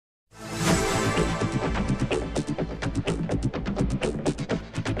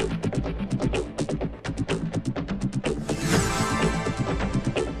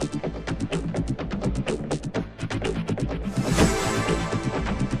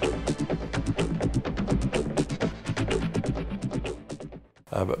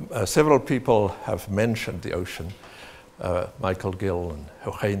Several people have mentioned the ocean, Michael Gill and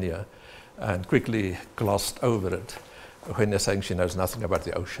Eugenia, and quickly glossed over it. Eugenia saying she knows nothing about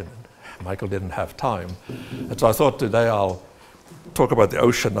the ocean. Michael didn't have time. And so I thought today I'll talk about the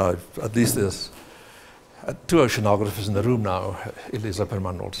ocean. At least there's two oceanographers in the room now. Elisa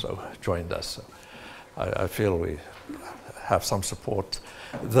Perman also joined us. So I feel we have some support.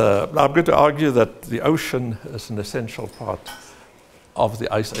 I'm going to argue that the ocean is an essential part of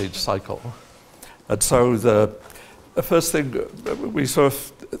the Ice Age cycle. And so the first thing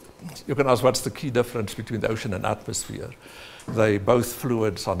you can ask, what's the key difference between the ocean and atmosphere? They're both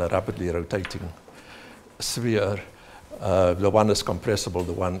fluids on a rapidly rotating sphere. The one is compressible,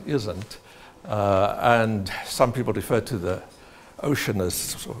 the one isn't. And some people refer to the ocean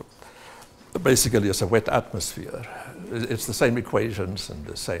as basically as a wet atmosphere. It's the same equations and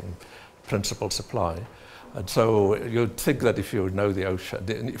the same principles apply. And so you'd think that if you know the ocean,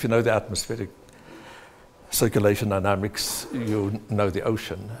 if you know the atmospheric circulation dynamics, you know the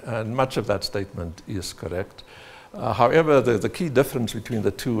ocean. And much of that statement is correct. However, the key difference between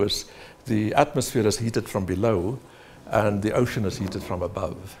the two is the atmosphere is heated from below and the ocean is heated from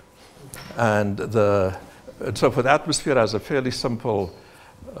above. And so for the atmosphere has a fairly simple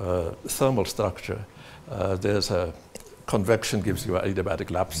thermal structure. There's a convection gives you an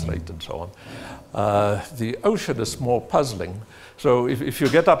adiabatic lapse rate and so on. The ocean is more puzzling. So if you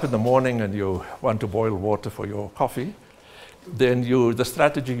get up in the morning and you want to boil water for your coffee, then the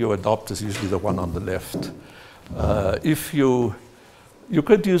strategy you adopt is usually the one on the left. If you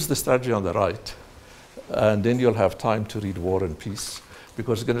could use the strategy on the right, and then you'll have time to read War and Peace,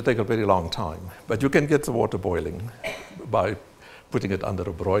 because it's going to take a very long time. But you can get the water boiling by putting it under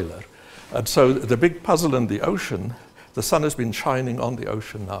a broiler. And so the big puzzle in the ocean, the sun has been shining on the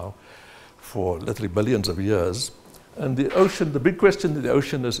ocean now for literally billions of years. And the ocean, the big question in the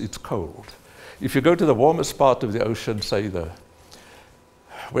ocean is it's cold. If you go to the warmest part of the ocean, say the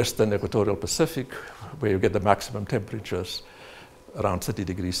western equatorial Pacific, where you get the maximum temperatures around 30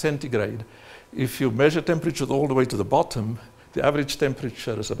 degrees centigrade, if you measure temperatures all the way to the bottom, the average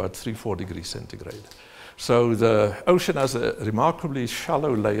temperature is about 3-4 degrees centigrade. So the ocean has a remarkably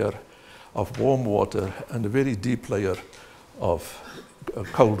shallow layer of warm water and a very deep layer of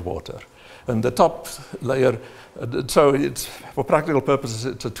cold water. And the top layer, so it's, for practical purposes,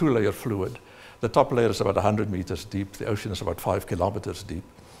 it's a two-layer fluid. The top layer is about 100 meters deep. The ocean is about 5 kilometers deep.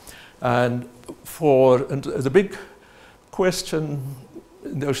 And the big question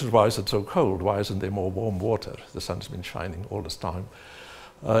in the ocean is, why is it so cold? Why isn't there more warm water? The sun's been shining all this time.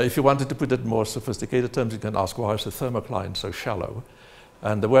 If you wanted to put it in more sophisticated terms, you can ask, why is the thermocline so shallow?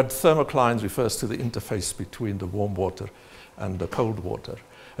 And the word thermocline refers to the interface between the warm water and the cold water.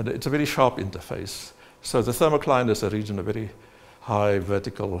 And it's a very sharp interface. So the thermocline is a region of very high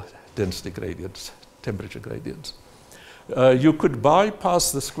vertical density gradients, temperature gradients. You could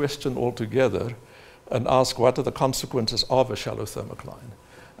bypass this question altogether and ask what are the consequences of a shallow thermocline.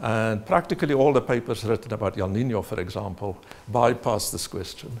 And practically all the papers written about El Nino, for example, bypass this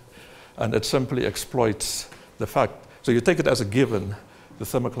question. And it simply exploits the fact, so you take it as a given, the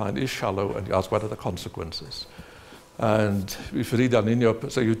thermocline is shallow, and you ask what are the consequences. And if you read El Nino,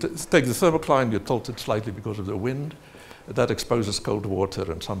 so you take the thermocline, you tilt it slightly because of the wind. That exposes cold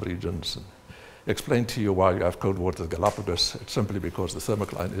water in some regions. And explain to you why you have cold water at Galapagos. It's simply because the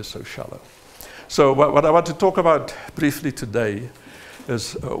thermocline is so shallow. So what I want to talk about briefly today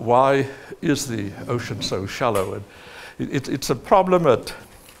is why is the ocean so shallow? And it's a problem that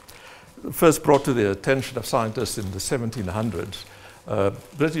first brought to the attention of scientists in the 1700s. A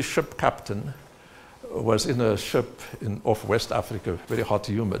British ship captain was in a ship off West Africa, very hot,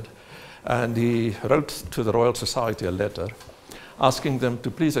 humid, and he wrote to the Royal Society a letter asking them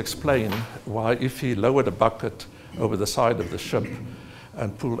to please explain why, if he lowered a bucket over the side of the ship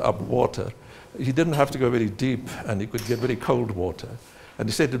and pulled up water, he didn't have to go very deep and he could get very cold water. And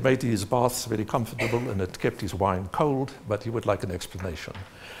he said it made his baths very comfortable and it kept his wine cold, but he would like an explanation.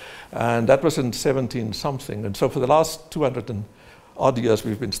 And that was in 17-something. And so for the last 200 and odd years,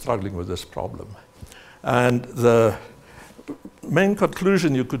 we've been struggling with this problem. And the main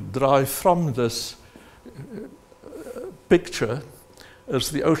conclusion you could derive from this picture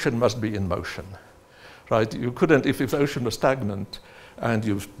is the ocean must be in motion, right? You couldn't, if the ocean was stagnant and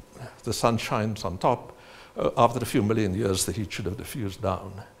the sun shines on top, after a few million years, the heat should have diffused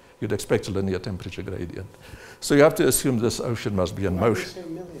down. You'd expect a linear temperature gradient. So you have to assume this ocean must be in motion. Why do you say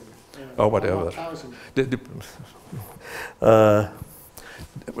million? Or whatever.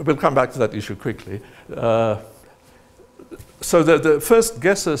 We'll come back to that issue quickly. So the first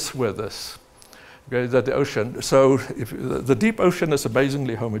guesses were this, Okay, that the ocean, so if the deep ocean is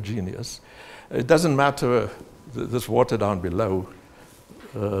amazingly homogeneous. It doesn't matter this water down below.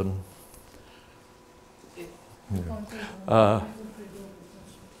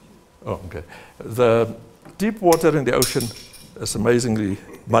 Okay. The deep water in the ocean is amazingly,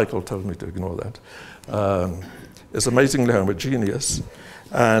 Michael told me to ignore that, is amazingly homogeneous.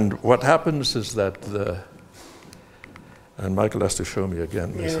 And what happens is that and Michael has to show me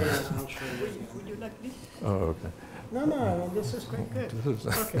again. Yeah, I'll show you. Would you like this? Oh, okay. No, this is quite good.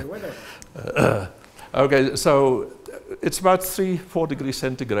 Okay, whatever. Okay, so it's about 3-4 degrees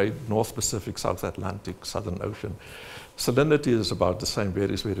centigrade, North Pacific, South Atlantic, Southern Ocean. Salinity is about the same,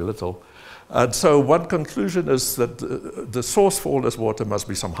 varies very little. And so one conclusion is that the source for all this water must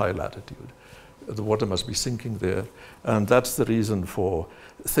be some high latitude. The water must be sinking there. And that's the reason for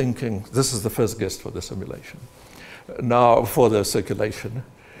thinking, this is the first guess for the simulation. Now, for the circulation,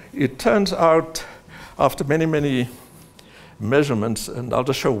 it turns out, after many, many measurements, and I'll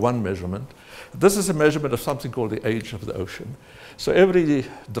just show one measurement, this is a measurement of something called the age of the ocean. So every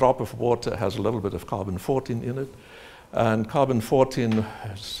drop of water has a little bit of carbon-14 in it, and carbon-14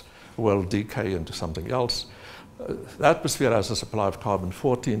 will decay into something else. The atmosphere has a supply of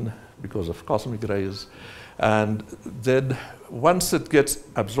carbon-14 because of cosmic rays, and then once it gets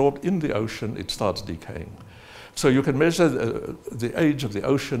absorbed in the ocean, it starts decaying. So you can measure the age of the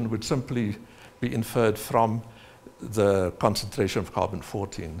ocean would simply be inferred from the concentration of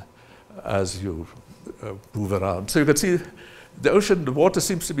carbon-14 as you move around. So you can see the ocean, the water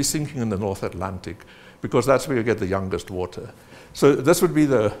seems to be sinking in the North Atlantic because that's where you get the youngest water. So this would be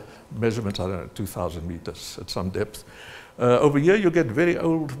the measurement, I don't know, 2,000 meters at some depth. Over here you get very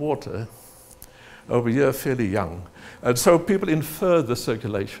old water, over here fairly young. And so people infer the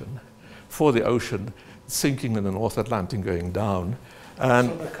circulation for the ocean sinking in the North Atlantic going down. And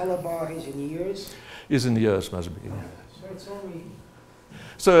so the color bar is in years? Is in years, must be. So it's only...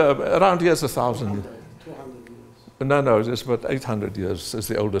 So around here is 1,000. 200 years. No, it's about 800 years is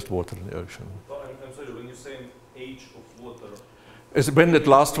the oldest water in the ocean. I'm sorry, when you say age of water... It's when it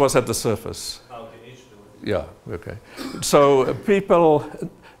last was at the surface. Okay, age of water. Yeah, okay. So people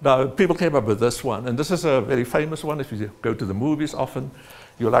came up with this one, and this is a very famous one. If you go to the movies often,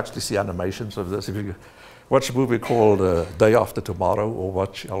 you'll actually see animations of this. If you watch a movie called Day After Tomorrow, or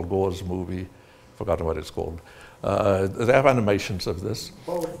watch Al Gore's movie, forgotten what it's called. They have animations of this.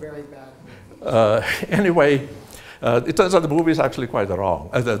 Both very bad. Anyway, it turns out the movie is actually quite wrong.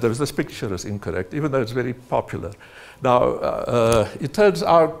 This picture is incorrect, even though it's very popular. Now, it turns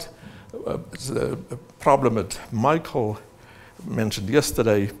out the problem that Michael mentioned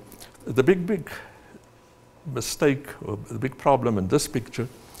yesterday, the big mistake, or the big problem in this picture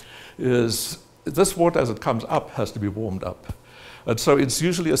is this water as it comes up has to be warmed up. And so it's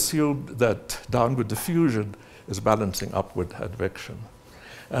usually assumed that downward diffusion is balancing upward advection.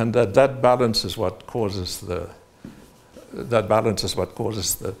 And that balance is what causes the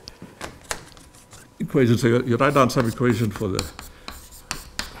equation. So you write down some equation for the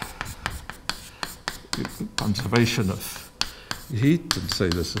conservation of heat, and say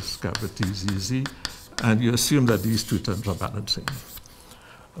this is kappa TZZ, and you assume that these two terms are balancing.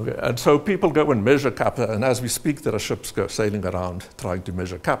 Okay, and so people go and measure kappa, and as we speak, there are ships sailing around trying to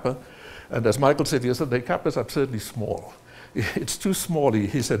measure kappa. And as Michael said yesterday, kappa is absurdly small. It's too small,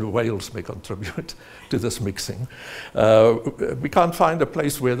 he said whales may contribute to this mixing. We can't find a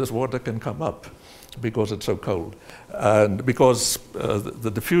place where this water can come up because it's so cold. And because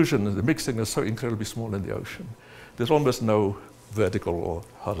the diffusion and the mixing is so incredibly small in the ocean. There's almost no vertical or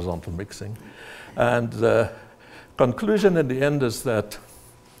horizontal mixing. And the conclusion in the end is that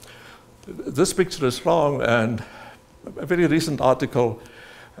this picture is wrong, and a very recent article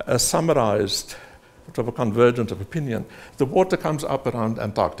summarized sort of a convergence of opinion. The water comes up around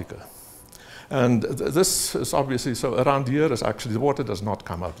Antarctica. And this is obviously, so around here is actually, the water does not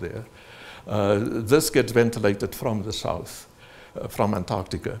come up there. This gets ventilated from the south, from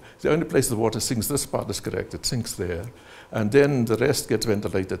Antarctica. The only place the water sinks, this part is correct, it sinks there. And then the rest gets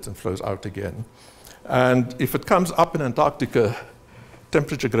ventilated and flows out again. And if it comes up in Antarctica,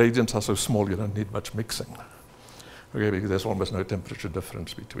 temperature gradients are so small you don't need much mixing. Okay, because there's almost no temperature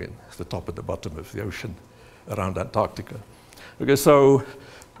difference between the top and the bottom of the ocean around Antarctica. Okay, so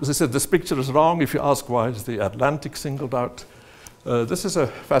as I said, this picture is wrong. If you ask why is the Atlantic singled out, this is a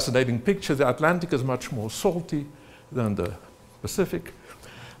fascinating picture. The Atlantic is much more salty than the Pacific.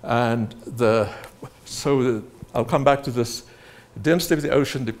 And I'll come back to this. The density of the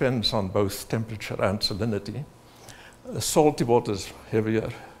ocean depends on both temperature and salinity. Salty water is heavier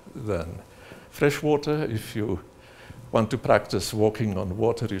than fresh water. If you want to practice walking on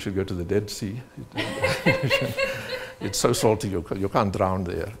water, you should go to the Dead Sea. It's so salty, you can't drown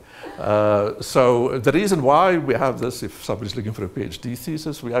there. So the reason why we have this, if somebody's looking for a PhD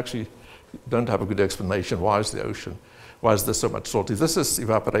thesis, we actually don't have a good explanation. Why is the ocean? Why is there so much salty? This is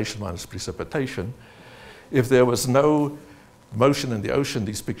evaporation minus precipitation. If there was no motion in the ocean,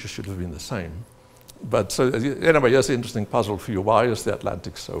 these pictures should have been the same. But so anyway, here's an interesting puzzle for you. Why is the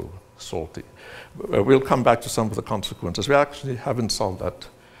Atlantic so salty? We'll come back to some of the consequences. We actually haven't solved that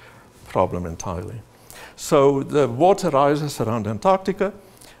problem entirely. So the water rises around Antarctica,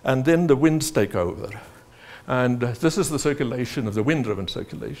 and then the winds take over. And this is the circulation of the wind-driven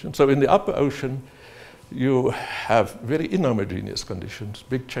circulation. So in the upper ocean, you have very inhomogeneous conditions,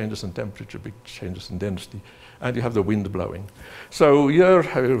 big changes in temperature, big changes in density, and you have the wind blowing. So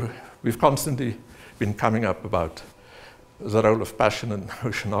here we've constantly been coming up about the role of passion in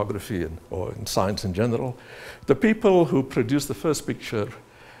oceanography or in science in general. The people who produced the first picture,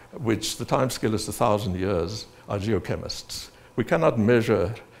 which the time scale is 1,000 years, are geochemists. We cannot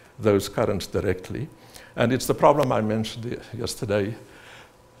measure those currents directly, and it's the problem I mentioned yesterday.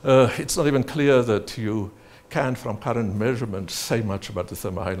 It's not even clear that you can, from current measurements, say much about the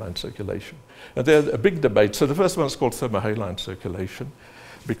thermohaline circulation. And there's a big debate. So the first one is called thermohaline circulation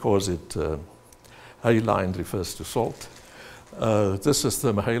because haline refers to salt. This is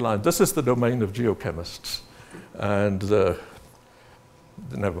thermohaline. This is the domain of geochemists. And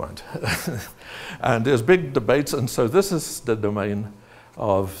never mind. And there's big debates, and so this is the domain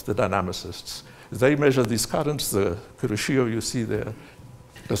of the dynamicists. They measure these currents. The Kuroshio you see there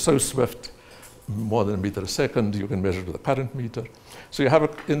are so swift, more than a meter a second. You can measure with a current meter. So you have an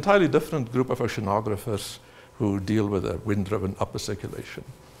entirely different group of oceanographers who deal with the wind-driven upper circulation.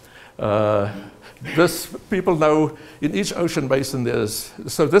 People know in each ocean basin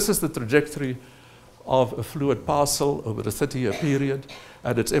so this is the trajectory of a fluid parcel over a 30-year period,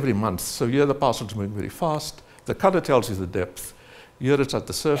 and it's every month. So here the parcel's moving very fast. The color tells you the depth. Here it's at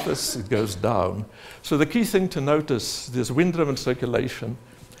the surface, it goes down. So the key thing to notice, this wind-driven circulation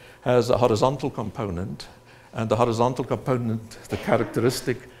has a horizontal component, and the horizontal component, the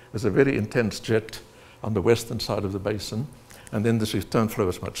characteristic, is a very intense jet on the western side of the basin, and then this return flow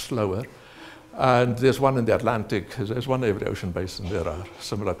is much slower. And there's one in the Atlantic, there's one in every ocean basin, there are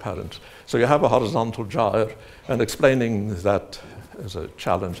similar currents. So you have a horizontal gyre, and explaining that as a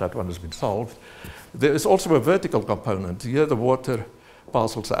challenge, that one has been solved. There is also a vertical component. Here the water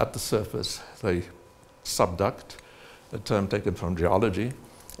parcels are at the surface, they subduct, a term taken from geology.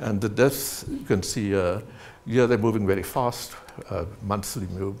 And the depth, you can see here they're moving very fast, monthly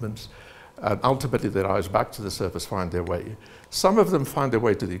movements. And ultimately they rise back to the surface, find their way. Some of them find their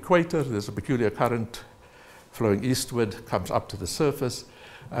way to the equator. There's a peculiar current flowing eastward, comes up to the surface,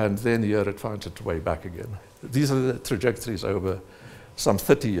 and then here it finds its way back again. These are the trajectories over some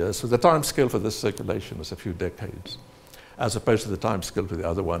 30 years. So the time scale for this circulation is a few decades, as opposed to the time scale for the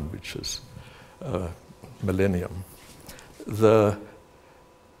other one, which is millennium. The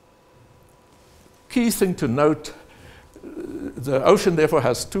key thing to note, the ocean therefore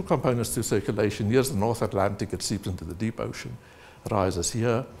has two components to circulation. Here's the North Atlantic, it seeps into the deep ocean, rises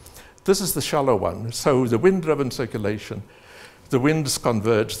here. This is the shallow one. So the wind-driven circulation, the winds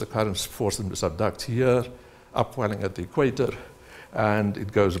converge, the currents force them to subduct here, upwelling at the equator, and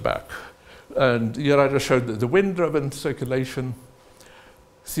it goes back. And here I just showed the wind-driven circulation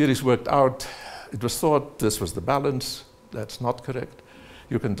theories worked out. It was thought this was the balance. That's not correct.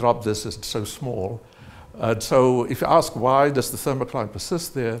 You can drop this, it's so small. And so if you ask why does the thermocline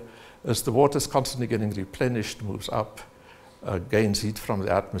persist there, as the water is constantly getting replenished, moves up, gains heat from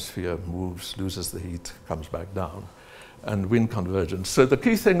the atmosphere, moves, loses the heat, comes back down, and wind convergence. So the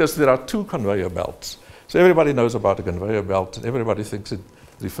key thing is there are two conveyor belts. So everybody knows about a conveyor belt, and everybody thinks it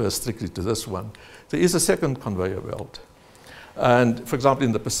refers strictly to this one. There is a second conveyor belt. And for example,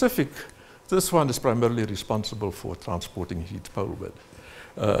 in the Pacific, this one is primarily responsible for transporting heat poleward.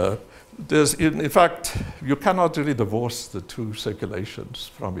 In fact, you cannot really divorce the two circulations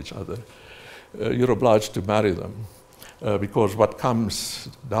from each other. You're obliged to marry them because what comes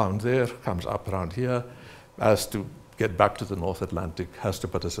down there comes up around here, has to get back to the North Atlantic, has to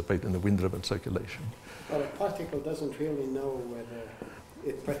participate in the wind-driven circulation. But a particle doesn't really know whether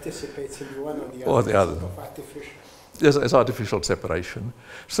it participates in one or the other. Or the other. It's artificial. Yes, it's artificial separation.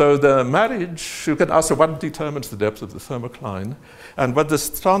 So the marriage, you can ask what determines the depth of the thermocline. And what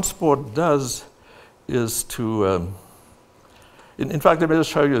this transport does is to, in fact, let me just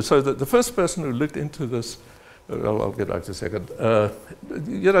show you. So the first person who looked into this, I'll get back to a second.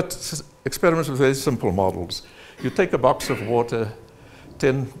 You know, experiments with very simple models. You take a box of water,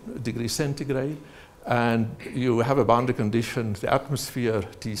 10 degrees centigrade, and you have a boundary condition, the atmosphere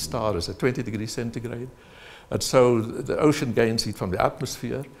T star is at 20 degrees centigrade. And so the ocean gains heat from the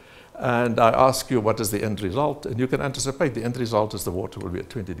atmosphere. And I ask you, what is the end result? And you can anticipate the end result is the water will be at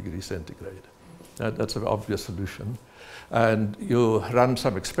 20 degrees centigrade. That's an obvious solution. And you run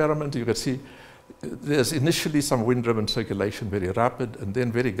some experiment, you can see there's initially some wind-driven circulation, very rapid, and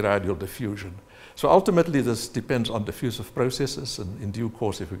then very gradual diffusion. So ultimately, this depends on diffusive processes, and in due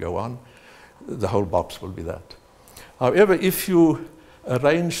course, if we go on, the whole box will be that. However, if you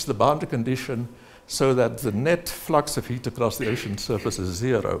arrange the boundary condition so that the net flux of heat across the ocean surface is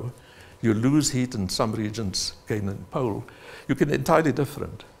zero, you lose heat in some regions, gain in pole, you get entirely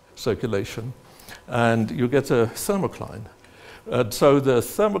different circulation, and you get a thermocline. And so the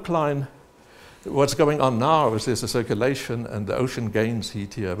thermocline, what's going on now is there's a circulation and the ocean gains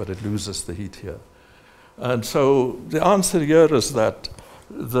heat here, but it loses the heat here. And so the answer here is that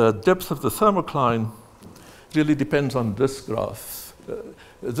the depth of the thermocline really depends on this graph.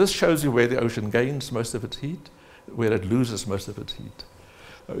 This shows you where the ocean gains most of its heat, where it loses most of its heat.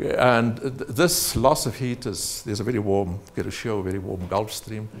 Okay, and this loss of heat is, there's a very warm, a very warm Gulf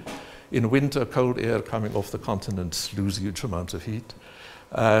Stream. In winter, cold air coming off the continents lose huge amounts of heat.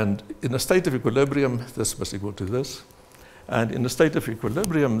 And in a state of equilibrium, this must equal to this. And in a state of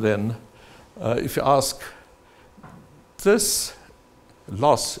equilibrium, then, if you ask, this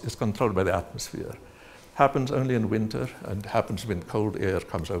loss is controlled by the atmosphere. Happens only in winter and happens when cold air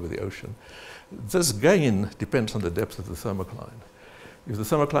comes over the ocean. This gain depends on the depth of the thermocline. If the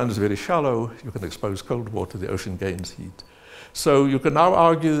thermocline is very shallow, you can expose cold water, the ocean gains heat. So you can now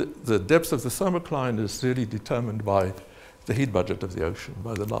argue the depth of the thermocline is really determined by the heat budget of the ocean,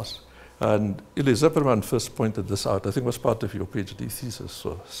 by the loss. And Illy Zipperman first pointed this out, I think it was part of your PhD thesis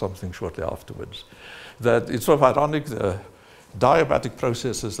or something shortly afterwards, that it's sort of ironic, the diabatic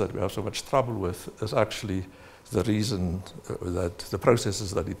processes that we have so much trouble with is actually the reason that the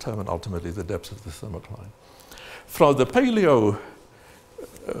processes that determine ultimately the depth of the thermocline. From the paleo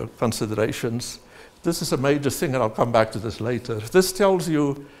considerations, this is a major thing, and I'll come back to this later. This tells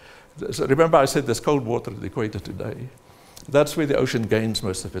you, so remember I said there's cold water at the equator today. That's where the ocean gains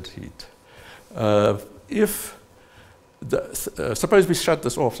most of its heat. Suppose we shut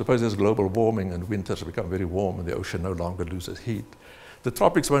this off, suppose there's global warming and winters become very warm and the ocean no longer loses heat. The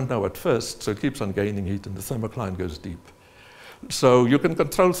tropics won't know at first, so it keeps on gaining heat and the thermocline goes deep. So you can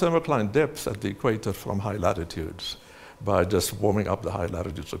control thermocline depth at the equator from high latitudes by just warming up the high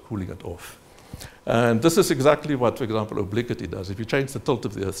latitudes or cooling it off. And this is exactly what, for example, obliquity does. If you change the tilt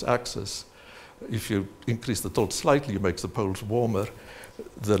of the Earth's axis, if you increase the tilt slightly, it makes the poles warmer,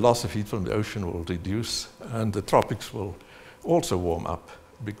 the loss of heat from the ocean will reduce, and the tropics will also warm up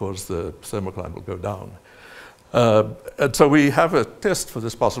because the thermocline will go down. And so we have a test for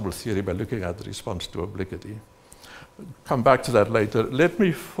this possible theory by looking at the response to obliquity. Come back to that later. Let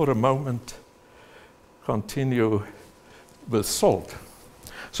me, for a moment, continue with salt.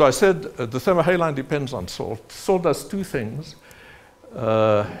 So I said the thermohaline depends on salt. Salt does two things.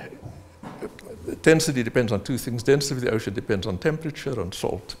 Density depends on two things. Density of the ocean depends on temperature and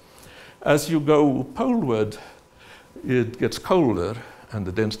salt. As you go poleward, it gets colder and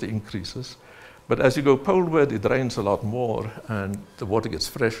the density increases. But as you go poleward, it rains a lot more and the water gets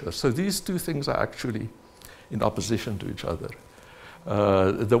fresher. So these two things are actually in opposition to each other.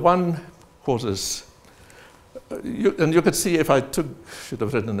 The one causes, and you could see if I should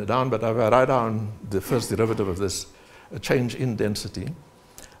have written it down, but if I write down the first derivative of this, a change in density,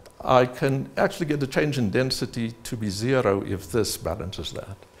 I can actually get the change in density to be zero if this balances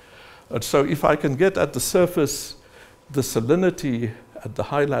that. And so if I can get at the surface the salinity at the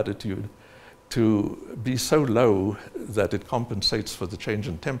high latitude to be so low that it compensates for the change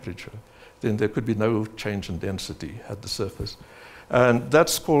in temperature, then there could be no change in density at the surface. And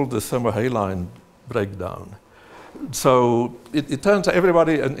that's called the thermohaline breakdown. So it turns out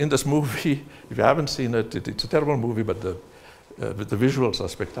everybody in this movie, if you haven't seen it, it's a terrible movie, but the visuals are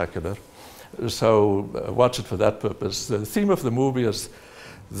spectacular. So watch it for that purpose. The theme of the movie is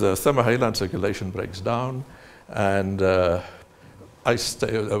the thermohaline circulation breaks down and the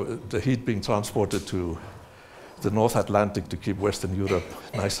heat being transported to the North Atlantic to keep Western Europe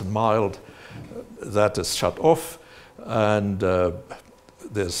nice and mild. That is shut off and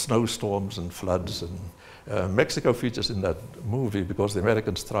there's snowstorms and floods. And Mexico features in that movie because the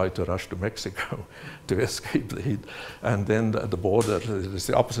Americans tried to rush to Mexico to escape the heat. And then at the border, it's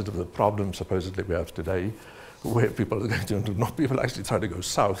the opposite of the problem supposedly we have today, where people are going to, not people actually try to go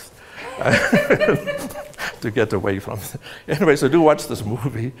south to get away from it. Anyway, so do watch this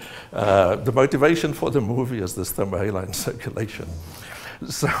movie. The motivation for the movie is this thermohaline circulation.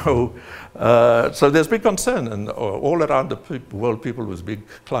 So there's big concern, and all around the world, people with big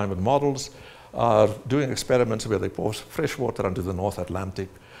climate models are doing experiments where they pour fresh water into the North Atlantic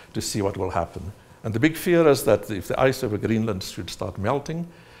to see what will happen. And the big fear is that if the ice over Greenland should start melting,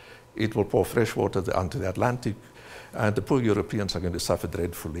 it will pour fresh water onto the Atlantic, and the poor Europeans are going to suffer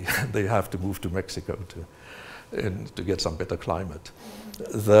dreadfully. They have to move to Mexico to get some better climate.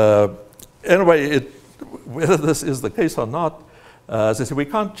 Anyway, whether this is the case or not, as I say, we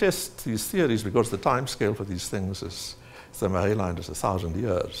can't test these theories because the time scale for these things is, the Magellan is 1,000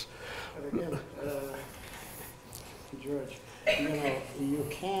 years. But again, George,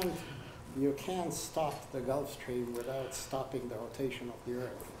 you can't stop the Gulf Stream without stopping the rotation of the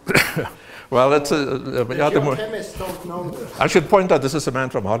Earth. Well, that's the geochemists don't know this. I should point out this is a man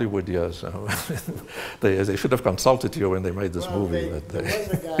from Hollywood here, so they should have consulted you when they made this movie. There was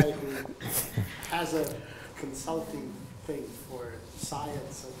a guy who has a consulting thing for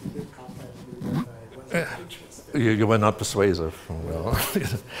science, and he did contact me, but I wasn't interested. You were not persuasive. Well,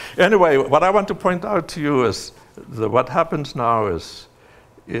 anyway, what I want to point out to you is what happens now is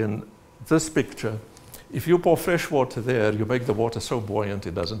in this picture, if you pour fresh water there, you make the water so buoyant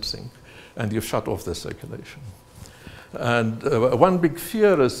it doesn't sink, and you've shut off the circulation. And one big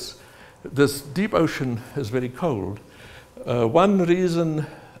fear is this deep ocean is very cold. One reason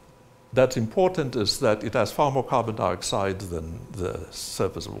that's important is that it has far more carbon dioxide than the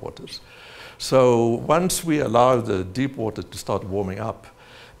surface waters. So once we allow the deep water to start warming up,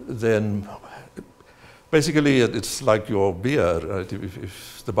 then basically it's like your beer. Right?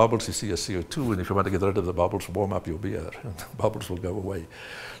 If the bubbles you see are CO2, and if you want to get rid of the bubbles, warm up your beer, and the bubbles will go away.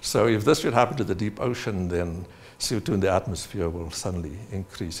 So if this should happen to the deep ocean, then CO2 in the atmosphere will suddenly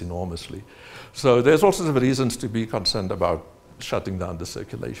increase enormously. So there's all sorts of reasons to be concerned about shutting down the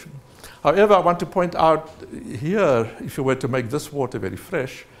circulation. However, I want to point out here, if you were to make this water very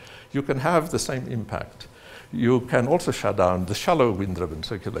fresh, you can have the same impact. You can also shut down the shallow wind-driven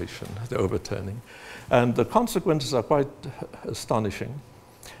circulation, the overturning. And the consequences are quite astonishing.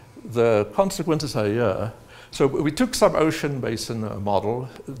 The consequences are here. So we took some ocean basin model.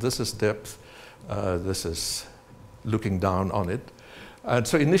 This is depth. This is looking down on it. And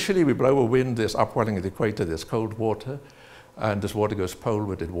so initially we blow a wind, there's upwelling at the equator, there's cold water, and this water goes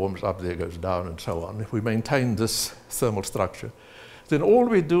poleward, it warms up, there goes down, and so on. If we maintain this thermal structure, then all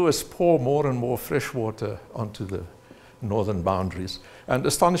we do is pour more and more fresh water onto the northern boundaries. And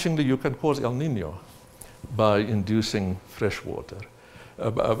astonishingly, you can cause El Nino by inducing fresh water,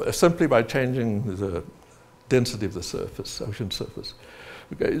 simply by changing the density of the surface, ocean surface.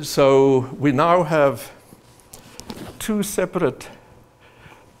 Okay, so we now have two separate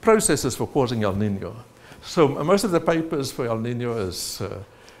processes for causing El Nino. So most of the papers for El Nino is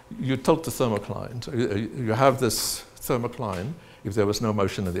you tilt the thermocline. So you have this thermocline. If there was no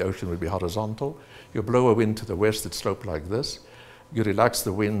motion in the ocean, it would be horizontal. You blow a wind to the west, it slopes like this. You relax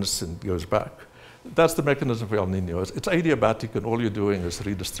the winds and it goes back. That's the mechanism for El Nino. It's adiabatic, and all you're doing is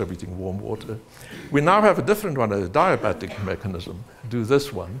redistributing warm water. We now have a different one, a diabatic mechanism. Do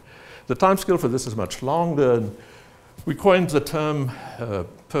this one. The time scale for this is much longer. And we coined the term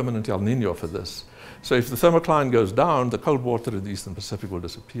permanent El Nino for this. So if the thermocline goes down, the cold water in the Eastern Pacific will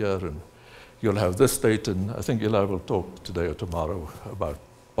disappear, and you'll have this state. And I think Eli will talk today or tomorrow about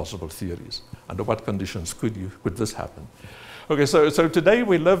possible theories. Under what conditions could this happen? Okay, so today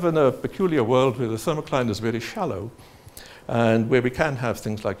we live in a peculiar world where the thermocline is very shallow, and where we can have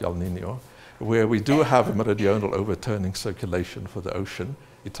things like El Nino, where we do have a meridional overturning circulation for the ocean.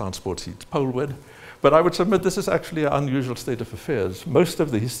 It transports heat poleward. But I would submit this is actually an unusual state of affairs. Most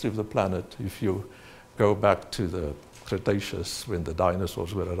of the history of the planet, if you go back to the Cretaceous when the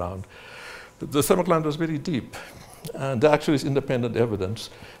dinosaurs were around, the thermocline was very deep. And there actually is independent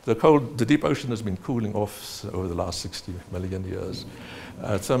evidence. The deep ocean has been cooling off over the last 60 million years.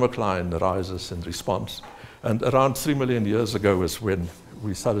 Thermocline rises in response. And around 3 million years ago is when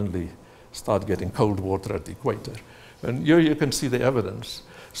we suddenly start getting cold water at the equator. And here you can see the evidence.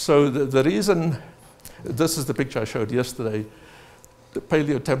 So the reason, this is the picture I showed yesterday, the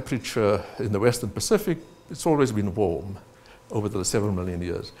paleo temperature in the Western Pacific, it's always been warm over the several million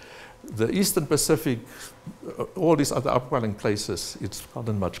years. The Eastern Pacific, all these other upwelling places, it's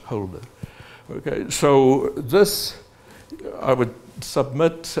gotten much colder. Okay, so this, I would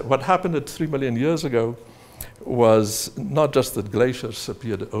submit, what happened at 3 million years ago was not just that glaciers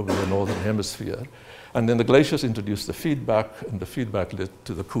appeared over the northern hemisphere, and then the glaciers introduced the feedback, and the feedback led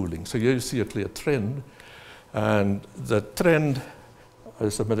to the cooling. So here you see a clear trend, and the trend I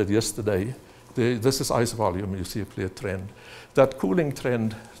submitted yesterday, this is ice volume, you see a clear trend. That cooling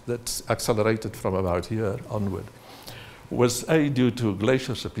trend that's accelerated from about here onward was due to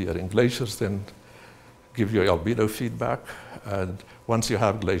glaciers appearing. Glaciers then give you albedo feedback, and once you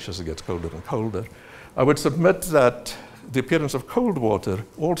have glaciers, it gets colder and colder. I would submit that the appearance of cold water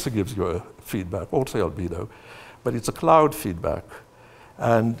also gives you a feedback, also albedo, but it's a cloud feedback.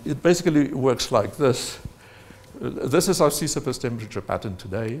 And it basically works like this. This is our sea surface temperature pattern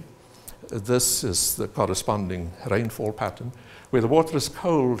today. This is the corresponding rainfall pattern. Where the water is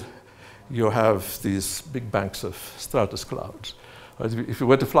cold, you have these big banks of stratus clouds. If you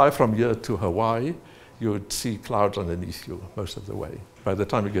were to fly from here to Hawaii, you would see clouds underneath you most of the way. By the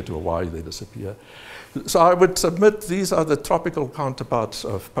time you get to Hawaii, they disappear. So I would submit these are the tropical counterparts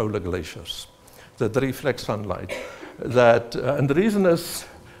of polar glaciers that reflect sunlight. And the reason is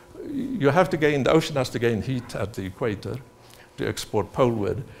you have to gain, the ocean has to gain heat at the equator to export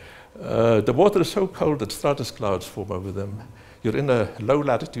poleward. The water is so cold that stratus clouds form over them. You're in a low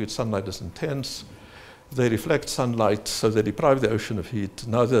latitude, sunlight is intense. They reflect sunlight, so they deprive the ocean of heat.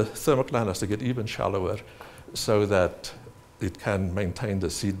 Now the thermocline has to get even shallower so that it can maintain the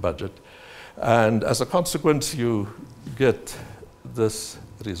seed budget. And as a consequence, you get this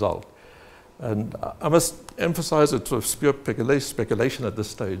result. And I must emphasize it's sort of pure speculation at this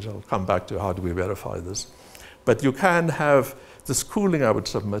stage. I'll come back to how do we verify this. But you can have this cooling, I would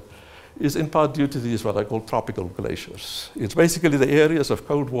submit, is in part due to these what I call tropical glaciers. It's basically the areas of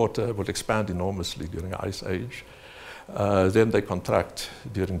cold water will expand enormously during Ice Age. Then they contract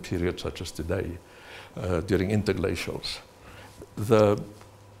during periods such as today, during interglacials.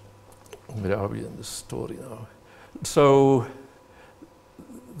 Where are we in this story now? So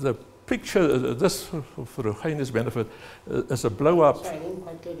the picture, this for Eugenie's benefit, is a blow up. Sorry, I didn't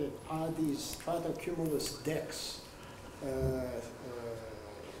quite get it. Are these stratocumulus decks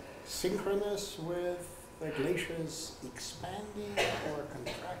synchronous with the glaciers expanding or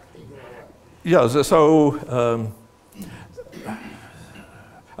contracting? Or? Yeah, so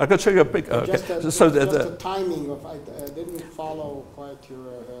I could show you a picture. Just the timing of, I didn't follow quite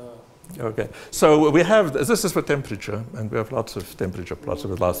your... Okay, so we have, this is for temperature, and we have lots of temperature plots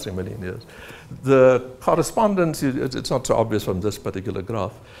over the last 3 million years. The correspondence, it's not so obvious from this particular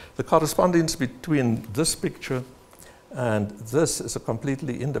graph, the correspondence between this picture and this is a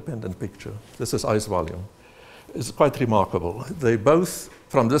completely independent picture. This is ice volume. It's quite remarkable. They both,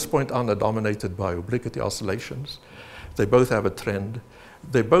 from this point on, are dominated by obliquity oscillations. They both have a trend.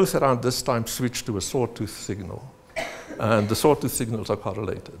 They both, around this time, switch to a sawtooth signal. And the sawtooth signals are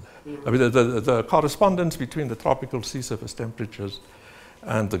correlated. I mean, the correspondence between the tropical sea surface temperatures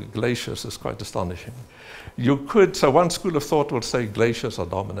and the glaciers is quite astonishing. So one school of thought will say glaciers are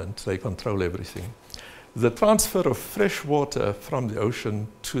dominant. They control everything. The transfer of fresh water from the ocean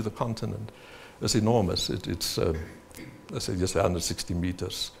to the continent is enormous. It's let's say just 160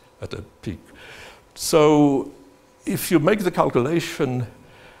 meters at a peak. So if you make the calculation,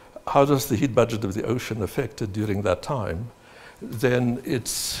 how does the heat budget of the ocean affected during that time, then it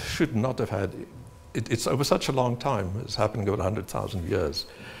should not have had, it's over such a long time, it's happening over 100,000 years,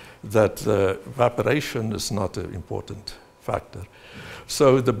 that evaporation is not an important factor.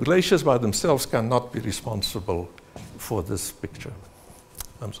 So the glaciers by themselves cannot be responsible for this picture.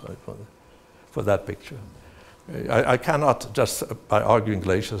 I'm sorry, for that picture. I cannot just, by arguing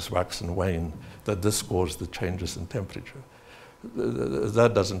glaciers wax and wane, that this caused the changes in temperature.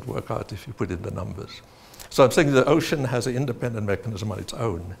 That doesn't work out if you put in the numbers. So I'm saying the ocean has an independent mechanism on its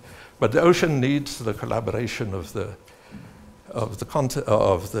own, but the ocean needs the collaboration of the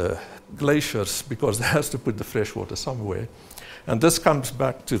glaciers because it has to put the fresh water somewhere. And this comes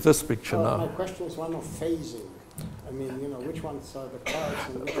back to this picture now. My question is one of phasing. I mean, which ones are the clouds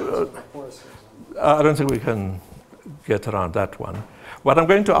and which ones are the horses? I don't think we can get around that one. What I'm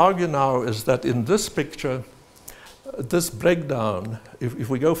going to argue now is that in this picture, this breakdown, if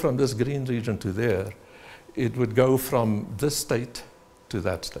we go from this green region to there, it would go from this state to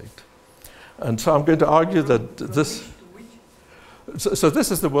that state. And so I'm going to argue that this... So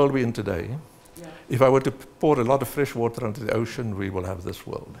this is the world we're in today. Yeah. If I were to pour a lot of fresh water into the ocean, we will have this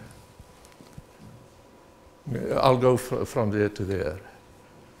world. I'll go from there to there.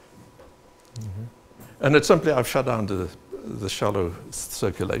 Mm-hmm. And it's simply, I've shut down the shallow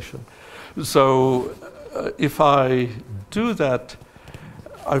circulation. So if I do that,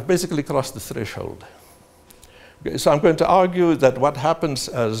 I've basically crossed the threshold. Okay, so I'm going to argue that what happens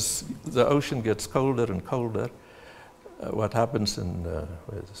as the ocean gets colder and colder, what happens in,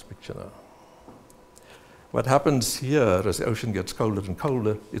 where's this picture now? What happens here as the ocean gets colder and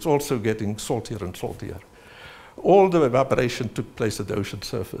colder, it's also getting saltier and saltier. All the evaporation took place at the ocean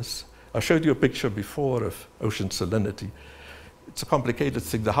surface. I showed you a picture before of ocean salinity. It's a complicated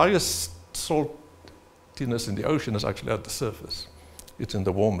thing. The highest salt saltiness in the ocean is actually at the surface. It's in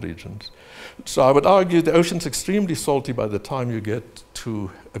the warm regions. So I would argue the ocean's extremely salty by the time you get to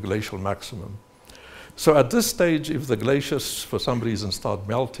a glacial maximum. So at this stage, if the glaciers for some reason start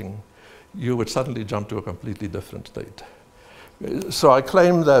melting, you would suddenly jump to a completely different state. So I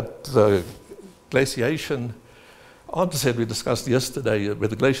claim that the glaciation, onset we discussed yesterday, where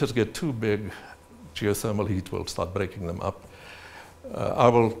the glaciers get too big, geothermal heat will start breaking them up. I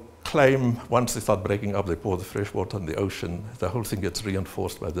will claim once they start breaking up, they pour the fresh water in the ocean, the whole thing gets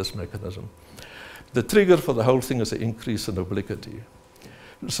reinforced by this mechanism. The trigger for the whole thing is an increase in obliquity.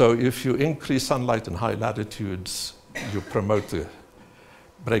 So if you increase sunlight in high latitudes, you promote the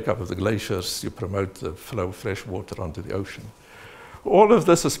breakup of the glaciers, you promote the flow of fresh water onto the ocean. All of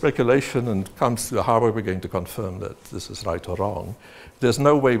this is speculation and comes to how are we going to confirm that this is right or wrong. There's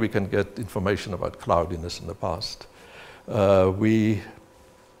no way we can get information about cloudiness in the past.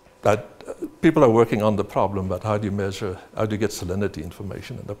 People are working on the problem, but how do you measure, how do you get salinity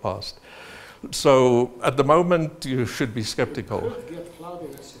information in the past? So at the moment, you should be skeptical. You could get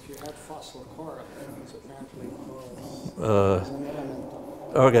cloudiness if you had fossil coral, because apparently coral is an element.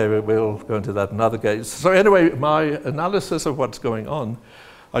 Okay, we'll go into that another case. So anyway, my analysis of what's going on,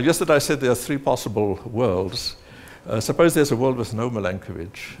 yesterday I said there are three possible worlds. Suppose there's a world with no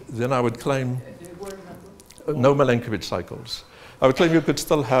Milankovitch, then I would claim no Milankovitch cycles. I would claim you could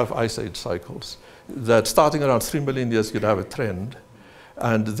still have ice age cycles, that starting around 3 million years you'd have a trend,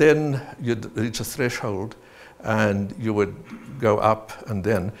 and then you'd reach a threshold and you would go up and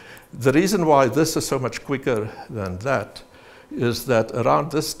then. The reason why this is so much quicker than that is that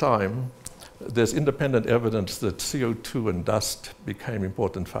around this time there's independent evidence that CO2 and dust became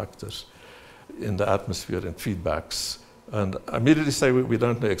important factors in the atmosphere and feedbacks. And I immediately say we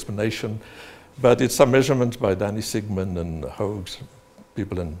don't know explanation, but it's some measurements by Danny Sigmund and Hoag's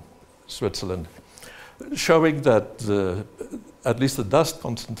people in Switzerland showing that at least the dust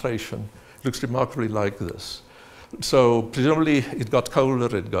concentration looks remarkably like this. So presumably it got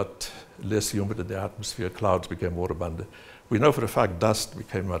colder, it got less humid in the atmosphere, clouds became more abundant. We know for a fact dust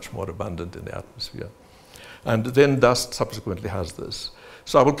became much more abundant in the atmosphere. And then dust subsequently has this.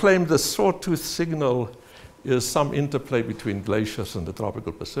 So I will claim the sawtooth signal is some interplay between glaciers and the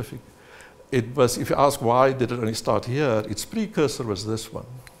tropical Pacific. It was, if you ask why did it only start here, its precursor was this one.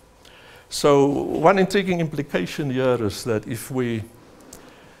 So one intriguing implication here is that if we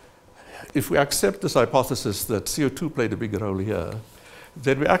accept this hypothesis that CO2 played a big role here,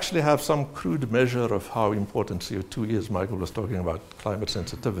 then we actually have some crude measure of how important CO2 is. Michael was talking about climate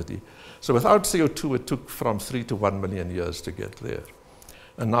sensitivity. So without CO2, it took from 3 to 1 million years to get there.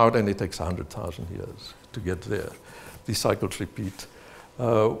 And now it only takes 100,000 years to get there. These cycles repeat.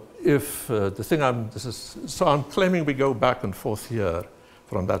 So I'm claiming we go back and forth here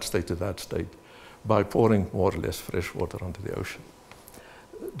from that state to that state by pouring more or less fresh water onto the ocean.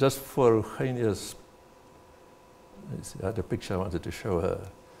 Just for Eugenia's, I had a picture I wanted to show her.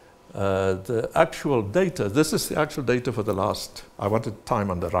 The actual data, this is the actual data for the last, I wanted time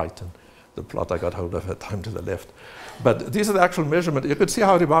on the right, and the plot I got hold of had time to the left. But these are the actual measurements. You could see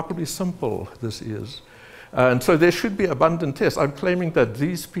how remarkably simple this is. And so there should be abundant tests. I'm claiming that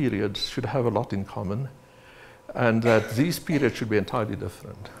these periods should have a lot in common, and that these periods should be entirely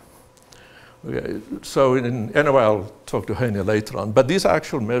different. Okay, so anyway, I'll talk to Eugenia later on, but these are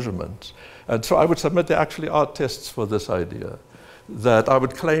actual measurements. And so I would submit there actually are tests for this idea, that I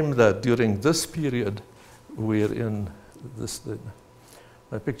would claim that during this period, we're in this,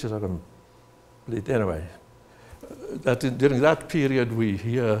 my pictures are complete, anyway, that during that period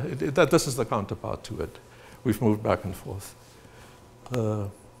that this is the counterpart to it. We've moved back and forth. I'm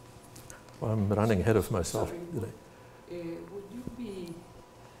running ahead of myself. Sorry.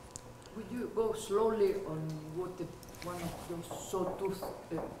 Would you go slowly on what one of those sawtooth,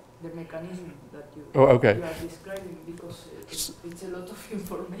 the mechanism that you are describing, because it's a lot of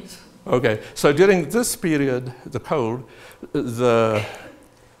information. Okay, so during this period,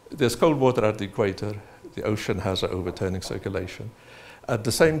 there's cold water at the equator. The ocean has an overturning circulation. At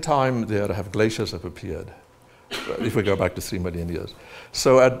the same time, glaciers have appeared, if we go back to 3 million years.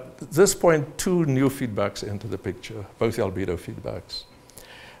 So at this point, 2 new feedbacks enter the picture, both the albedo feedbacks.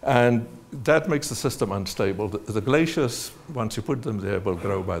 And that makes the system unstable. The glaciers, once you put them there, will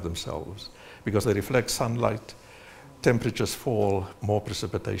grow by themselves because they reflect sunlight, temperatures fall, more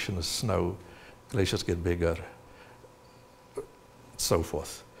precipitation is snow, glaciers get bigger, so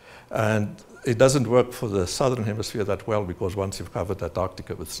forth. And it doesn't work for the southern hemisphere that well because once you've covered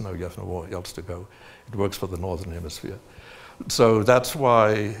Antarctica with snow, you have nowhere else to go. It works for the northern hemisphere. So that's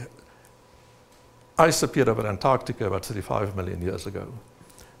why ice appeared over Antarctica about 35 million years ago.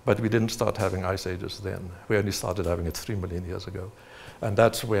 but we didn't start having ice ages then. We only started having it 3 million years ago. And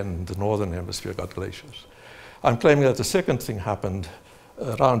that's when the northern hemisphere got glaciers. I'm claiming that the second thing happened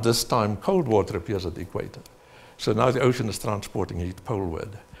around this time. Cold water appears at the equator. So now the ocean is transporting heat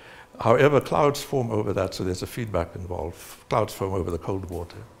poleward. However, clouds form over that, so there's a feedback involved. Clouds form over the cold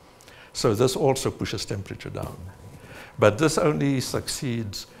water. So this also pushes temperature down. But this only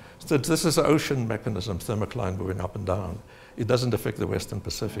succeeds. So this is an ocean mechanism, thermocline moving up and down. It doesn't affect the Western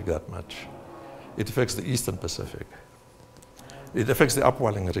Pacific that much. It affects the Eastern Pacific. It affects the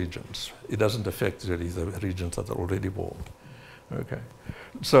upwelling regions. It doesn't affect really the regions that are already warm. Okay.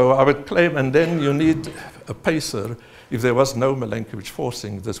 So I would claim, and then you need a pacer. If there was no Milankovitch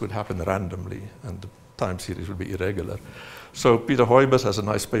forcing, this would happen randomly, and the time series would be irregular. So Peter Hoybers has a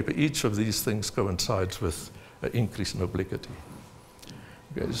nice paper. Each of these things coincides with an increase in obliquity.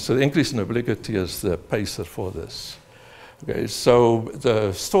 Okay, so the increase in obliquity is the pacer for this. Okay, so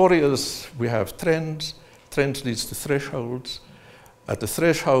the story is we have trends. Trends leads to thresholds. At the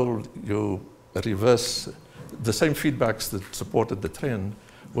threshold, you reverse the same feedbacks that supported the trend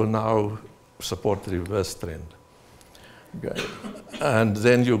will now support the reverse trend. Okay. And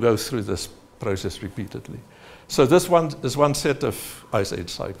then you go through this process repeatedly. So this one is one set of ice age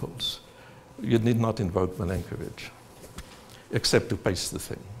cycles. You need not invoke Milankovitch, except to pace the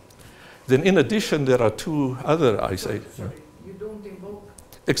thing. Then in addition, there are two other ice ages. Sorry, you don't invoke...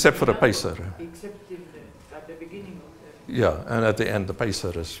 Except for a pacer. Except at the beginning of the... Yeah, and at the end, the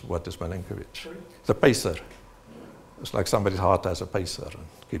pacer is what is Milankovitch. Sorry? The pacer. It's like somebody's heart has a pacer and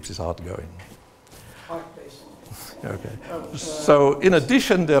keeps his heart going. Heart pace. Okay. So in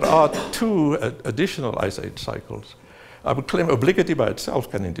addition, there are two additional ice age cycles. I would claim obliquity by itself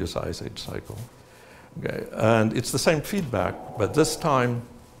can induce an ice age cycle. Okay. And it's the same feedback, but this time,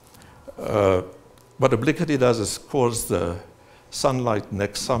 what obliquity does is cause the sunlight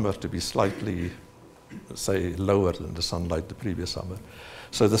next summer to be slightly, say, lower than the sunlight the previous summer.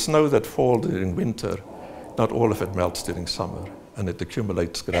 So the snow that falls during winter, not all of it melts during summer, and it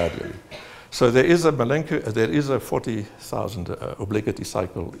accumulates gradually. So there is a 40,000 obliquity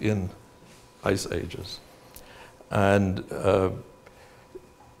cycle in ice ages. And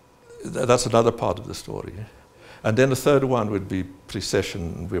that's another part of the story. And then the third one would be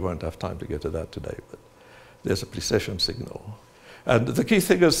precession. We won't have time to get to that today, but there's a precession signal. And the key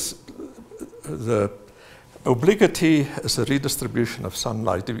thing is the obliquity is a redistribution of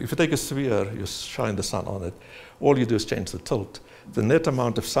sunlight. If you take a sphere, you shine the sun on it, all you do is change the tilt. The net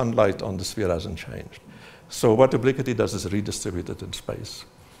amount of sunlight on the sphere hasn't changed. So what obliquity does is redistribute it in space.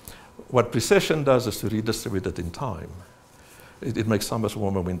 What precession does is to redistribute it in time. It makes summers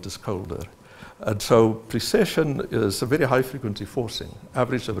warmer, winters colder. And so precession is a very high frequency forcing.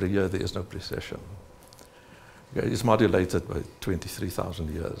 Average over a year, there is no precession. Okay, it's modulated by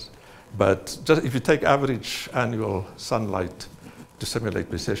 23,000 years. But just if you take average annual sunlight to simulate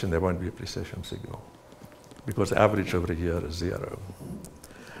precession, there won't be a precession signal because the average over a year is 0.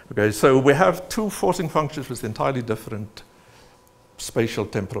 Okay, so we have two forcing functions with entirely different spatial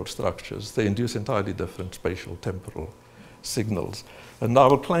temporal structures. They induce entirely different spatial temporal signals. And I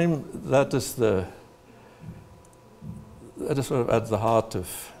will claim that is sort of at the heart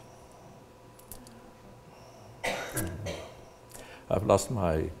of I've lost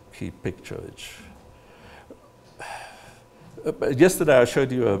my key picture. Yesterday I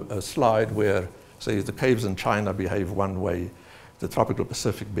showed you a slide where, say, the caves in China behave one way, the tropical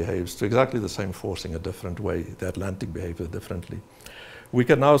Pacific behaves to exactly the same forcing a different way, the Atlantic behaves differently. We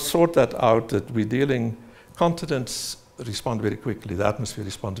can now sort that out, that we're dealing, continents respond very quickly, the atmosphere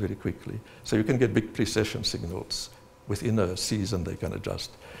responds very quickly. So you can get big precession signals. Within a season they can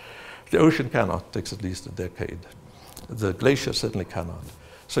adjust. The ocean cannot, it takes at least a decade. The glacier certainly cannot.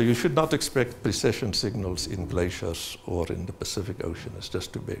 So you should not expect precession signals in glaciers or in the Pacific Ocean. It's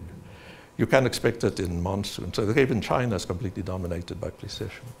just too big. You can expect it in monsoon. So the cave in China is completely dominated by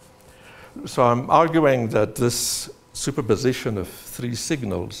precession. So I'm arguing that this superposition of three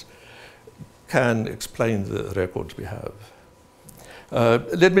signals can explain the records we have.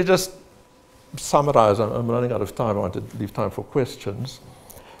 Let me just summarize. I'm running out of time. I want to leave time for questions.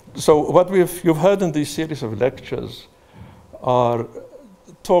 So what you've heard in these series of lectures are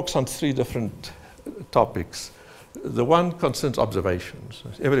talks on three different topics. The one concerns observations.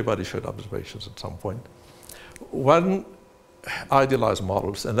 Everybody showed observations at some point. One, idealized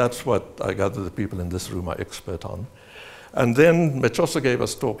models, and that's what I gather the people in this room are expert on. And then Mechosa gave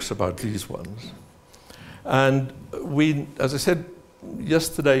us talks about these ones. And we, as I said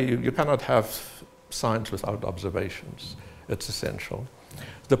yesterday, you cannot have science without observations. It's essential.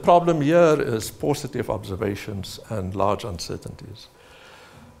 The problem here is paucity of observations and large uncertainties.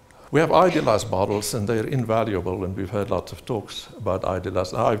 We have idealized models, and they're invaluable, and we've heard lots of talks about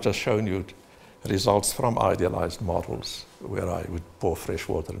idealized. I've just shown you results from idealized models, where I would pour fresh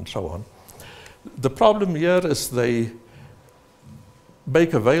water and so on. The problem here is they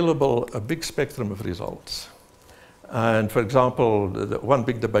make available a big spectrum of results. And for example, the one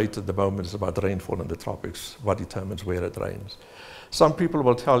big debate at the moment is about rainfall in the tropics, what determines where it rains. Some people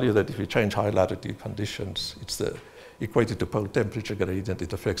will tell you that if you change high latitude conditions, it's equated to pole temperature gradient,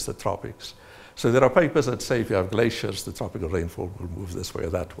 it affects the tropics. So there are papers that say if you have glaciers, the tropical rainfall will move this way or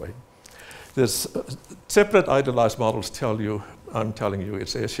that way. There's separate idealized models tell you, I'm telling you,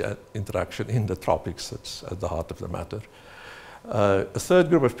 it's air interaction in the tropics that's at the heart of the matter. A third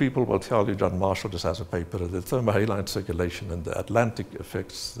group of people will tell you, John Marshall just has a paper, that thermohaline circulation in the Atlantic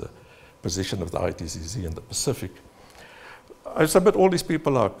affects the position of the ITCZ in the Pacific. I submit all these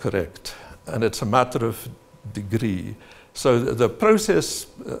people are correct, and it's a matter of degree. So the process,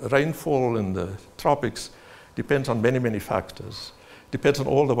 rainfall in the tropics, depends on many, many factors. Depends on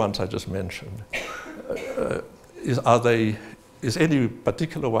all the ones I just mentioned. Is any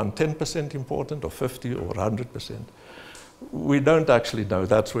particular one 10% important, or 50, or 100%? We don't actually know.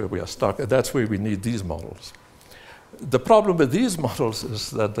 That's where we are stuck. That's where we need these models. The problem with these models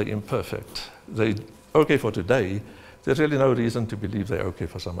is that they're imperfect. They're okay for today. There's really no reason to believe they're okay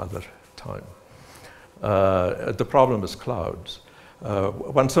for some other time. The problem is clouds.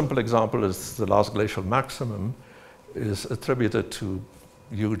 One simple example is the last glacial maximum is attributed to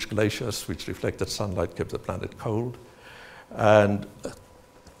huge glaciers which reflected sunlight, kept the planet cold. And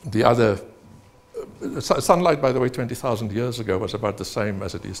the other, sunlight, by the way, 20,000 years ago was about the same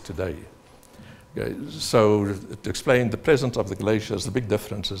as it is today. Okay, so to explain the presence of the glaciers, the big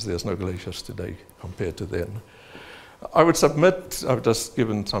difference is there's no glaciers today compared to then. I would submit, I've just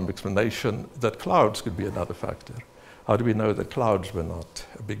given some explanation, that clouds could be another factor. How do we know that clouds were not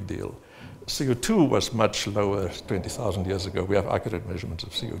a big deal? CO2 was much lower 20,000 years ago. We have accurate measurements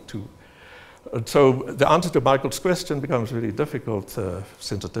of CO2. And so the answer to Michael's question becomes very difficult,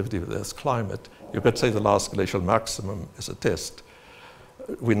 sensitivity with Earth's climate. You could say the last glacial maximum is a test.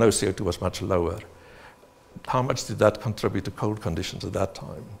 We know CO2 was much lower. How much did that contribute to cold conditions at that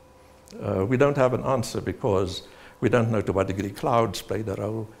time? We don't have an answer because we don't know to what degree clouds played a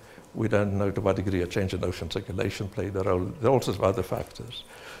role. We don't know to what degree a change in ocean circulation played a role. There are all sorts of other factors.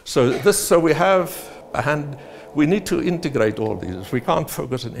 So we have a hand. We need to integrate all these. We can't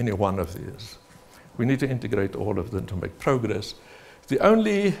focus on any one of these. We need to integrate all of them to make progress. The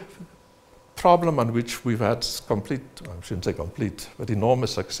only problem on which we've had complete, I shouldn't say complete, but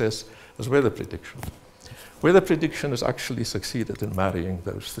enormous success is weather prediction. Weather prediction has actually succeeded in marrying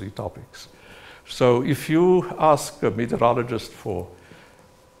those three topics. So if you ask a meteorologist for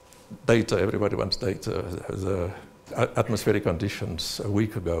data, everybody wants data, the atmospheric conditions a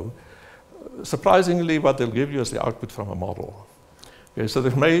week ago, surprisingly, what they'll give you is the output from a model. Okay, so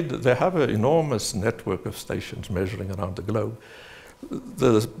they have an enormous network of stations measuring around the globe.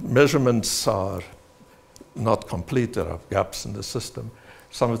 The measurements are not complete. There are gaps in the system.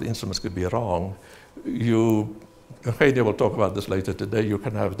 Some of the instruments could be wrong. Heidi will talk about this later today. You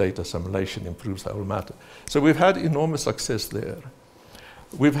can have data assimilation, improves the whole matter. So we've had enormous success there.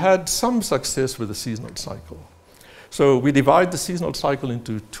 We've had some success with the seasonal cycle. So we divide the seasonal cycle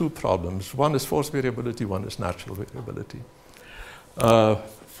into two problems. One is forced variability, one is natural variability.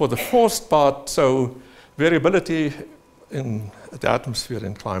 For the forced part, so variability in the atmosphere,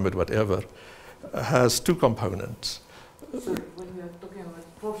 in climate, whatever, has two components. So when you are talking about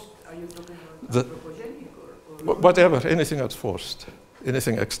forced, are you talking about anthropogenic or whatever, anything that's forced,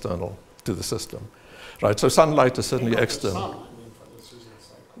 anything external to the system. Right, so sunlight is certainly external.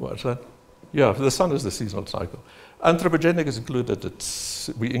 What's that? Yeah, the sun is the seasonal cycle. Anthropogenic is included.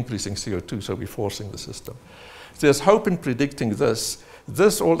 We're increasing CO2, so we're forcing the system. There's hope in predicting this.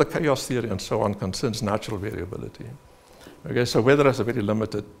 All the chaos theory and so on, concerns natural variability. Okay, so weather has a very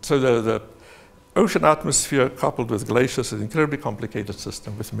limited. So the ocean atmosphere coupled with glaciers is an incredibly complicated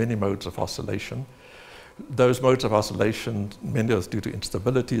system with many modes of oscillation. Those modes of oscillation, many are due to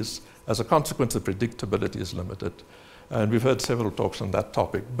instabilities. As a consequence, the predictability is limited. And we've heard several talks on that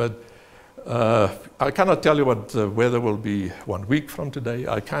topic. But I cannot tell you what the weather will be 1 week from today.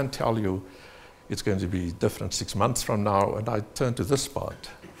 I can tell you it's going to be different 6 months from now, and I turn to this part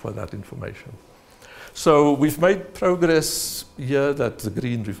for that information. So we've made progress here that the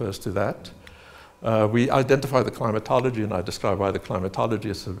green refers to that. We identify the climatology, and I describe why the climatology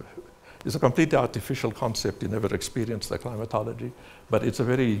is a completely artificial concept. You never experience the climatology, but it's a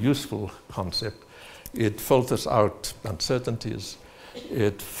very useful concept. It filters out uncertainties.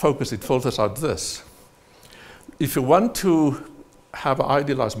 It filters out this. If you want to have an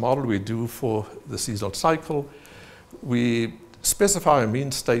idealized model we do for the seasonal cycle. We specify a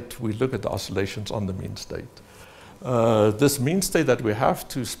mean state. We look at the oscillations on the mean state. This mean state that we have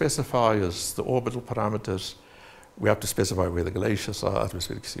to specify is the orbital parameters. We have to specify where the glaciers are,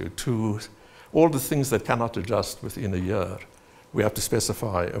 atmospheric CO2, all the things that cannot adjust within a year. We have to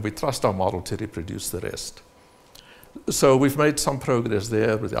specify, and we trust our model to reproduce the rest. So we've made some progress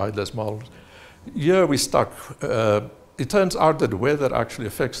there with the idealized models. Here we stuck. It turns out that weather actually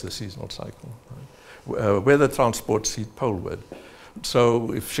affects the seasonal cycle. Right? Weather transports heat poleward.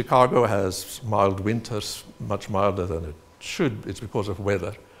 So if Chicago has mild winters, much milder than it should, it's because of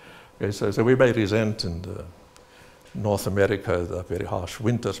weather. Okay, so we may resent in North America the very harsh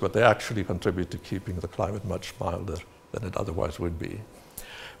winters, but they actually contribute to keeping the climate much milder than it otherwise would be.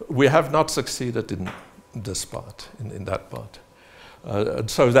 We have not succeeded in this part, in that part. And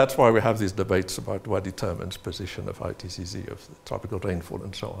so that's why we have these debates about what determines position of ITCZ, of the tropical rainfall,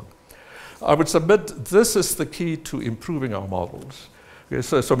 and so on. I would submit this is the key to improving our models. Okay,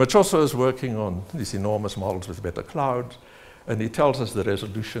 so Machoso is working on these enormous models with better clouds, and he tells us the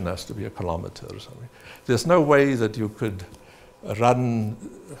resolution has to be a kilometer or something. There's no way that you could run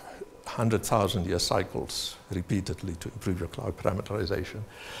 100,000-year cycles repeatedly to improve your cloud parameterization.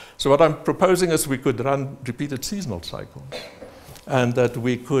 So what I'm proposing is we could run repeated seasonal cycles, and that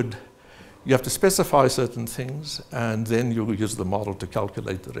we could, you have to specify certain things, and then you use the model to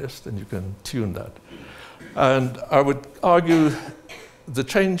calculate the rest, and you can tune that. And I would argue the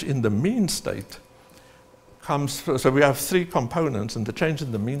change in the mean state comes from, so we have three components, and the change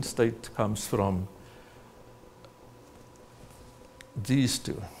in the mean state comes from these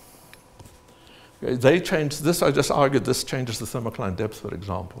two. Okay, they change this, I just argued this changes the thermocline depth, for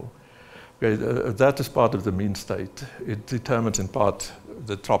example. Okay, that is part of the mean state. It determines in part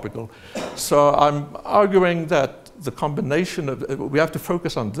the tropical. So I'm arguing that the combination of, we have to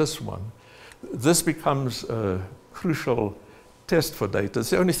focus on this one. This becomes a crucial test for data.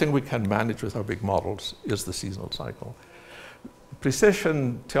 It's the only thing we can manage with our big models is the seasonal cycle.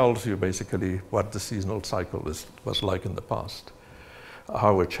 Precession tells you basically what the seasonal cycle was like in the past,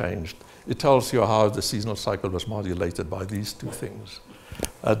 how it changed. It tells you how the seasonal cycle was modulated by these two things.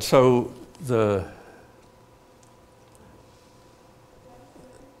 And so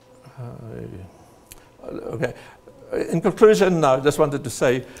okay. In conclusion, I just wanted to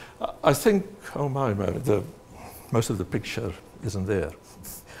say, I think, oh my, most of the picture isn't there.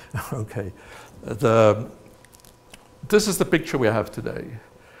 Okay. This is the picture we have today.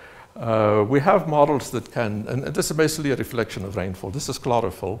 We have models that can, and this is basically a reflection of rainfall. This is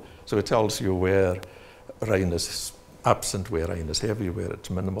chlorophyll, so it tells you where rain is absent, where rain is heavy, where it's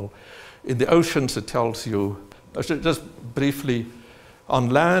minimal. In the oceans, it tells you, just briefly, on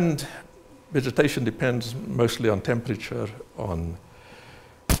land, vegetation depends mostly on temperature, on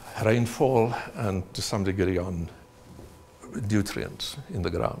rainfall, and to some degree on nutrients in the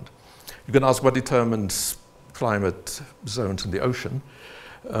ground. You can ask what determines climate zones in the ocean.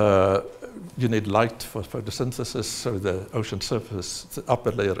 You need light for photosynthesis, so the ocean surface, the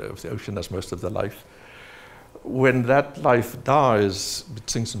upper layer of the ocean has most of the life. When that life dies, it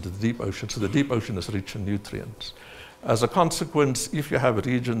sinks into the deep ocean, so the deep ocean is rich in nutrients. As a consequence, if you have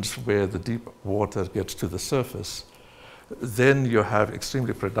regions where the deep water gets to the surface, then you have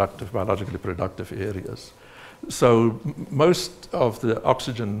extremely productive, biologically productive areas. So most of the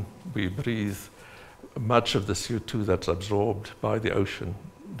oxygen we breathe, much of the CO2 that's absorbed by the ocean,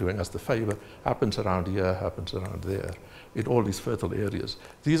 doing us the favor, happens around here, happens around there, in all these fertile areas.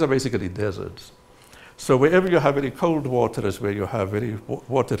 These are basically deserts. So wherever you have very cold water is where you have very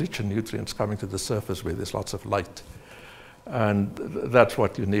water-rich in nutrients coming to the surface where there's lots of light. And that's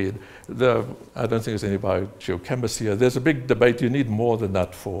what you need. I don't think there's any biogeochemists here. There's a big debate. You need more than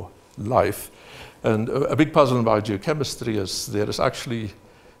that for life. And a big puzzle in biogeochemistry is there is actually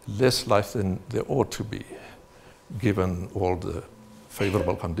less life than there ought to be, given all the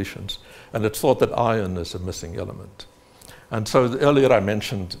favorable conditions. And it's thought that iron is a missing element. And so earlier I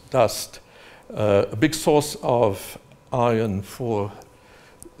mentioned dust. A big source of iron for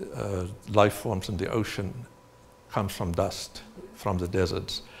life forms in the ocean comes from dust, from the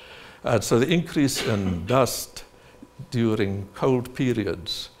deserts. And so the increase in dust during cold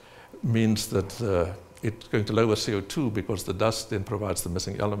periods means that it's going to lower CO2 because the dust then provides the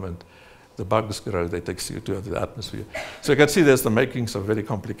missing element. The bugs grow, they take CO2 out of the atmosphere. So you can see there's the makings of very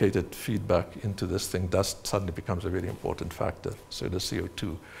complicated feedback into this thing. Dust suddenly becomes a very important factor, so does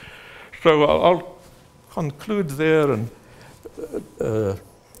CO2. So I'll conclude there, and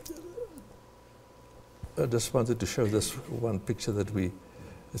I just wanted to show this one picture that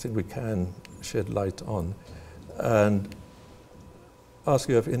I think we can shed light on. And ask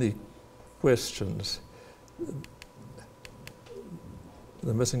you if you have any questions.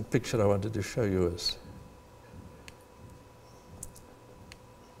 The missing picture I wanted to show you is,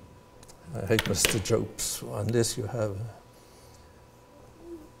 I hate Mr. Jopes, unless you have.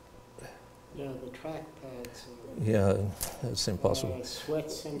 Yeah, the track pads. Yeah, it's impossible. Sweat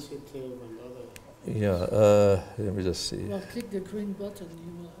sensitive and other. Yeah, let me just see. Well, click the green button.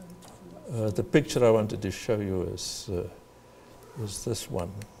 You will have The picture I wanted to show you is this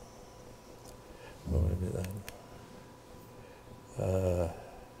one. Or maybe that.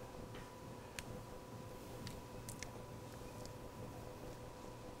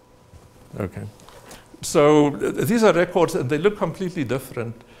 Okay. So these are records, and they look completely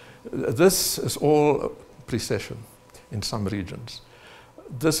different. This is all precession in some regions.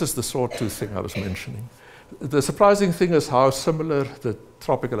 This is the sawtooth thing I was mentioning. The surprising thing is how similar the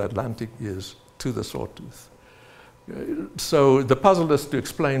tropical Atlantic is to the sawtooth. So the puzzle is to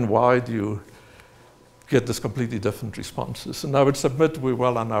explain why do you get this completely different responses. And I would submit we're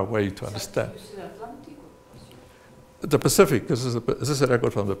well on our way to understand. Is it Atlantic or Pacific? The Pacific, this is a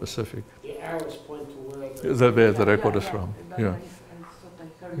record from the Pacific. The arrows point to where The record is from. Yeah. I thought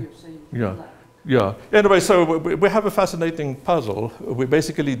I heard you saying Yeah. Atlantic. Yeah. Anyway, so we have a fascinating puzzle. We're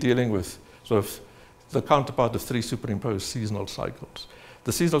basically dealing with sort of the counterpart of 3 superimposed seasonal cycles.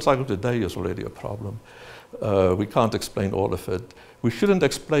 The seasonal cycle today is already a problem. We can't explain all of it. We shouldn't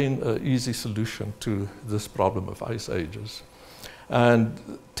explain an easy solution to this problem of ice ages. And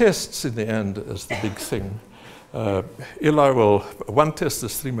tests in the end is the big thing. One test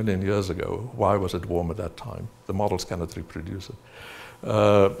is 3 million years ago. Why was it warm at that time? The models cannot reproduce it.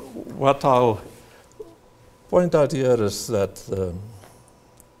 What I'll point out here is that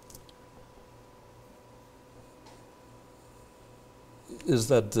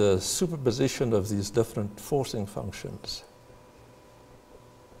the superposition of these different forcing functions.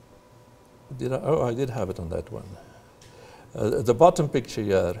 I did have it on that one. The bottom picture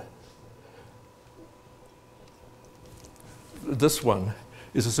here, this one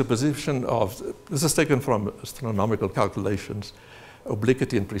is a superposition of, this is taken from astronomical calculations,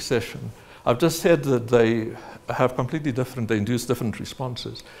 obliquity and precession. I've just said that they have completely different, they induce different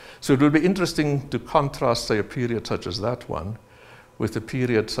responses. So it will be interesting to contrast, say, a period such as that one with a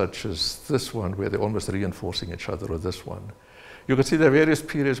period such as this one, where they're almost reinforcing each other, or this one. You can see there are various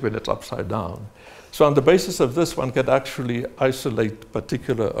periods when it's upside down. So on the basis of this, one can actually isolate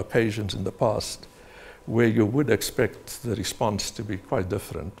particular occasions in the past where you would expect the response to be quite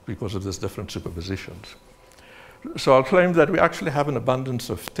different because of these different superpositions. So I'll claim that we actually have an abundance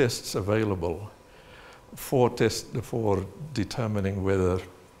of tests available for determining whether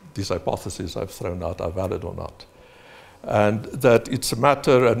these hypotheses I've thrown out are valid or not. And that it's a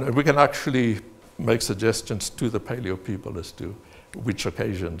matter, and we can actually make suggestions to the paleo people as to which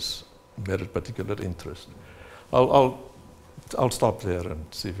occasions merit particular interest. I'll stop there and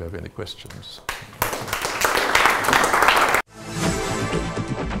see if you have any questions.